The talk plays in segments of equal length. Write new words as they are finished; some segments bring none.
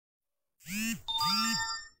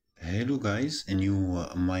Hello guys, a new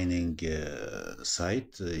mining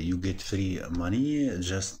site. You get free money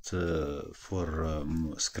just for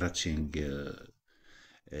scratching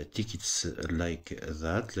tickets like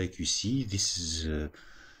that. Like you see, this is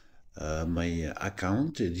my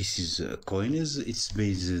account. This is coins. It's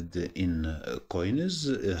based in coins.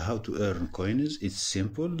 How to earn coins? It's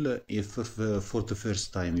simple. If for the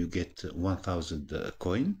first time you get 1000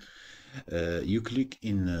 coin, you click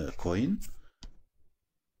in coin.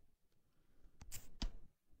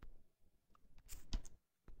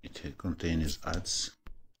 It contains ads.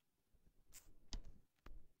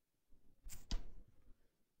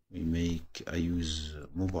 I use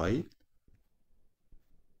mobile.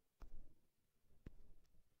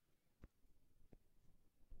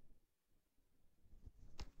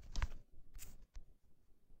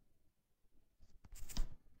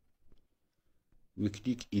 We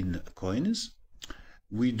click in coins.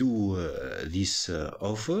 We do this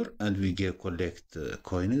offer and we collect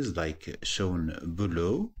coins like shown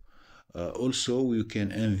below. Also, you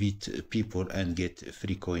can invite people and get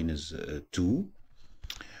free coins too.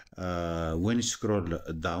 When you scroll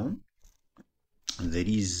down, there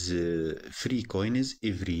is free coins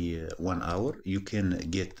every 1 hour. You can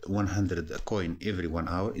get 100 coin every 1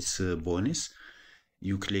 hour. It's a bonus.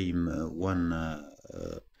 You claim one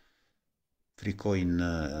free coin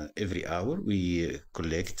every hour. We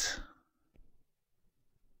collect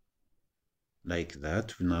like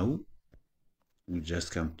that. Now we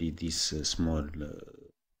just complete this small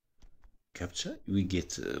captcha. We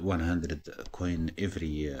get 100 coin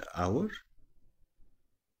every hour.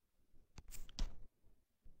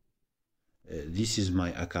 This is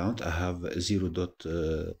my account. I have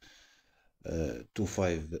 0.25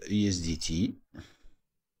 USDT.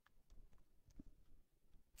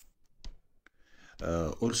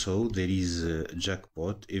 Also, there is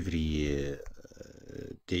jackpot every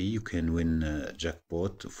day. You can win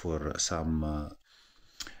jackpot for some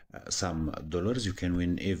dollars. You can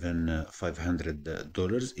win even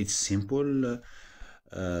 $500. It's simple.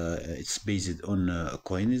 It's based on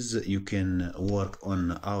coins. You can work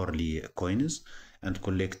on hourly coins and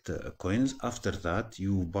collect coins. After that,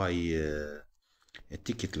 you buy a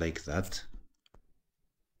ticket like that.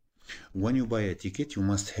 When you buy a ticket, you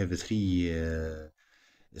must have three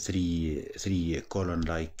column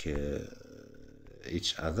like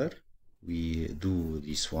each other. We do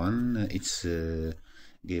this one. It's a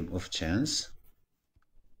game of chance.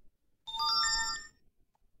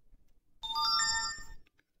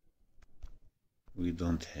 We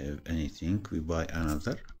don't have anything. We buy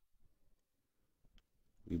another.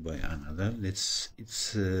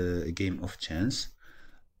 It's a game of chance.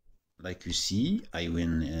 Like you see, I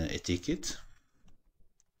win a ticket.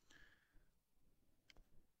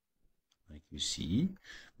 Like you see,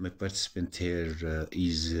 my participant here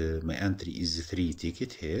my entry is 3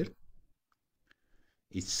 ticket here.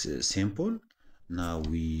 It's simple. Now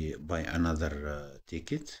we buy another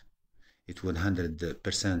ticket. It's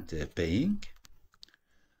 100% paying.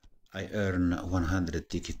 I earn 100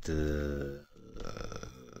 ticket.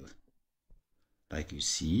 Like you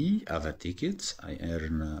see, other tickets. I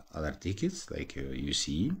earn other tickets. Like you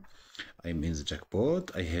see, I'm in the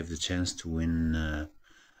jackpot. I have the chance to win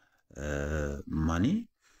money.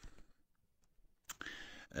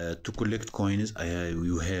 To collect coins,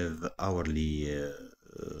 you have hourly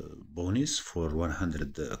bonus for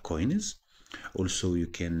 100 coins. Also, you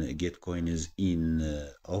can get coins in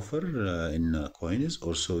offer in coins.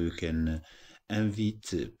 Also, you can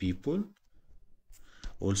invite people.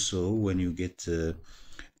 Also, when you get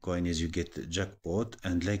coins, you get jackpot.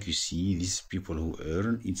 And like you see, these people who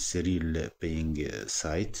earn, it's a real paying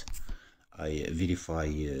site. I verify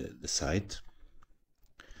the site.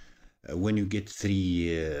 When you get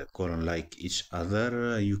 3 column like each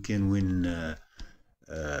other, you can win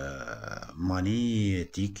money,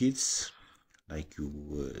 tickets, like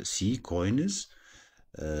you see, coins.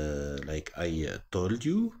 Like I told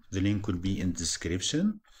you, the link will be in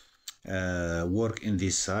description. Work in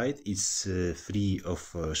this site. It's free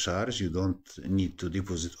of charge. You don't need to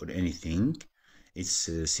deposit or anything. It's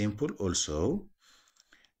simple. Also,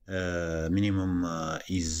 minimum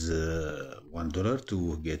is $1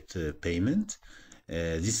 to get payment.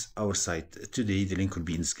 This is our site today. The link will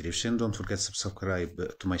be in description. Don't forget to subscribe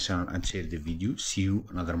to my channel and share the video. See you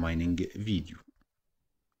another mining video.